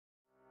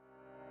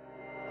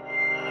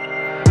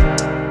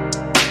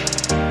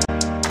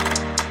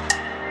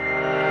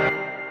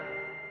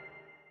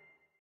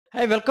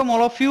I welcome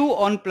all of you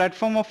on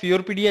platform of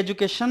YourPedia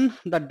Education,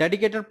 the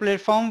dedicated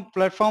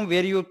platform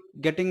where you're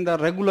getting the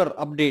regular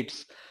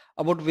updates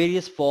about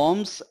various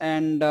forms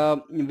and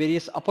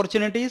various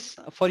opportunities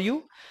for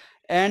you.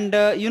 And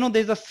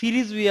there's a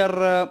series we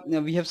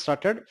have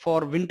started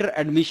for winter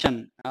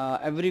admission.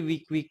 Every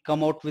week we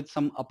come out with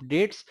some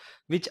updates,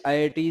 which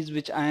IITs,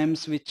 which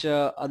IIMs, which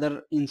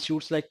other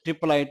institutes like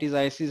IITs,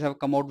 IIScs have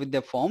come out with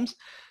their forms.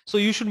 So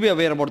you should be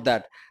aware about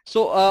that.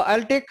 So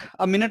I'll take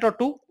a minute or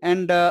two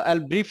and I'll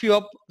brief you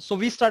up. So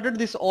we started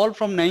this all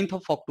from 9th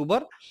of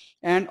October,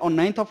 and on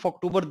 9th of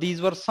October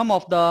these were some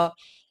of the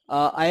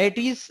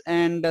IITs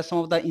and some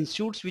of the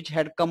institutes which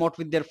had come out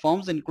with their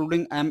forms,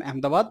 including IIM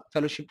Ahmedabad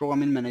Fellowship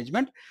Program in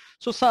Management.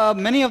 So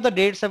many of the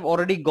dates have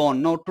already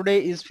gone. Now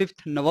today is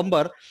 5th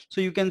November,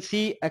 so you can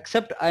see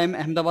except IIM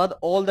Ahmedabad,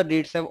 all the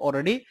dates have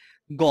already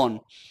gone.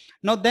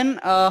 Now then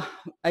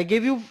I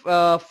gave you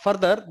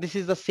further, this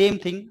is the same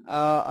thing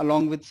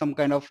along with some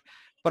kind of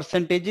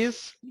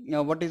percentages,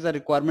 what is the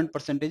requirement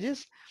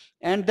percentages,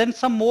 and then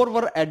some more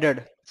were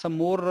added, some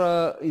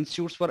more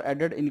institutes were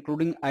added,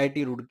 including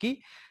IIT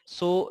Roorkee.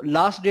 So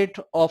last date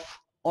of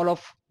all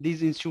of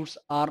these institutes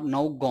are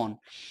now gone.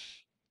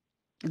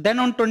 Then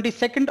on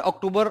 22nd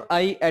October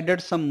I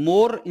added some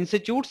more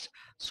institutes.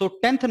 So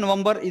 10th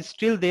November is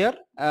still there,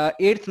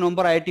 8th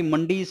November IIT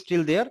Mandi is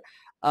still there,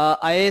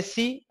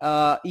 IISc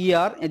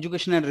ER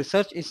Education and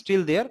Research is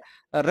still there.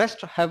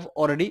 Rest have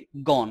already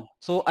gone.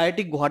 So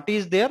IIT Guwahati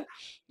is there,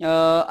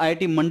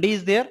 IIT Mandi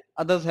is there,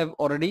 others have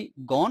already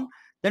gone.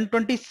 Then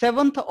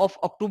 27th of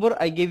October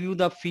I gave you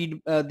the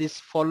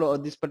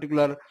this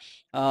particular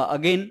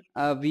again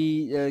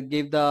we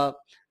gave the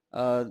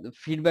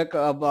feedback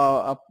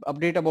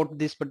update about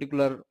this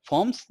particular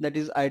forms, that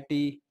is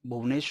IIT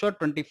Bhubaneswar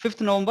 25th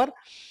November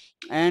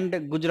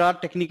and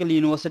Gujarat Technical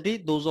University,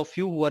 those of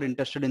you who are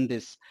interested in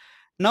this.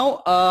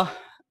 Now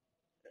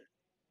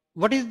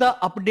what is the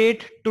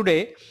update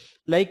today?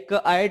 Like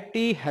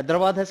IIT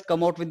Hyderabad has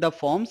come out with the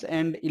forms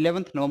and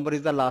 11th November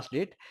is the last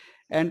date,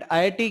 and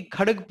IIT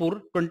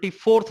Kharagpur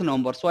 24th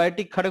November. So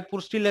IIT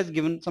Kharagpur still has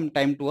given some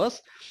time to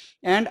us,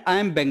 and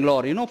IIM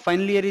Bangalore,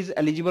 final year is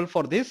eligible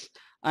for this.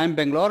 IIM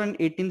Bangalore, and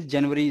 18th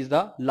January is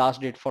the last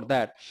date for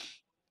that.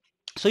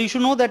 So you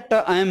should know that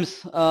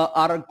IIMs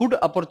are a good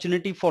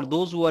opportunity for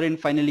those who are in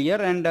final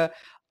year, and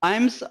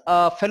IIMs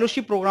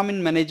fellowship program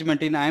in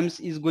management in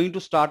IIMs is going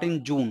to start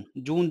in June,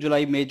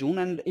 July, May, June,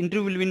 and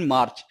interview will be in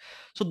March.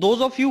 So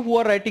those of you who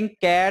are writing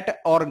CAT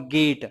or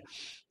GATE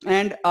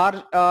and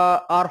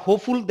are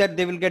hopeful that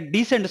they will get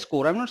decent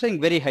score, I'm not saying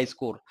very high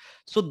score,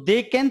 so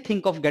they can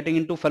think of getting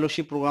into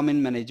fellowship program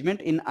in management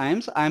in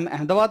IIMs. IIM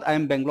Ahmedabad,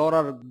 IIM Bangalore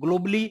are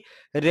globally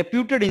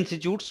reputed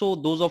institutes. So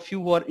those of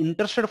you who are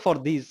interested for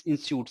these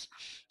institutes,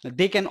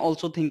 they can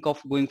also think of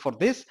going for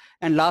this,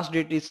 and last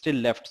date is still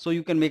left. So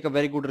you can make a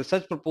very good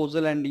research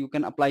proposal and you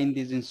can apply in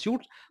these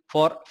institutes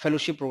for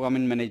fellowship program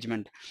in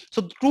management.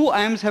 So 2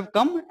 IIMs have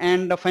come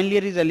and the final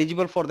year is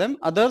eligible for them.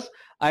 Others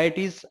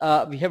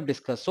IITs we have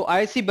discussed. So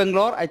IISc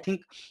Bangalore, I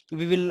think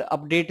we will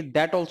update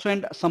that also,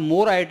 and some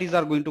more IITs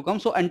are going to come.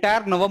 So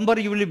entire November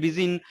you will be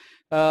busy in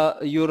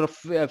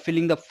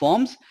filling the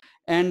forms,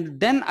 and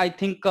then I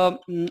think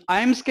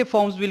IIMSK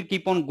forms will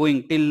keep on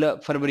going till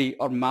February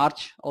or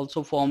March.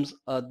 Also forms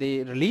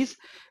they release,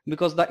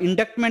 because the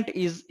inductment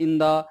is in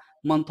the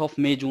month of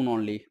May, June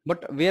only.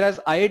 But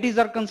whereas IITs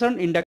are concerned,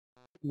 induct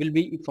will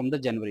be from the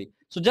January.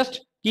 So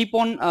just keep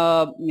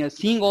on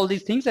seeing all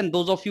these things, and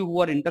those of you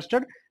who are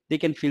interested, they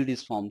can fill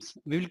these forms.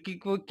 We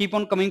will keep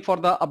on coming for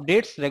the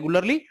updates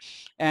regularly,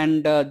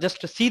 and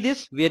just see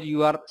this where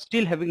you are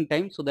still having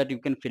time so that you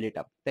can fill it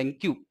up.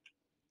 Thank you.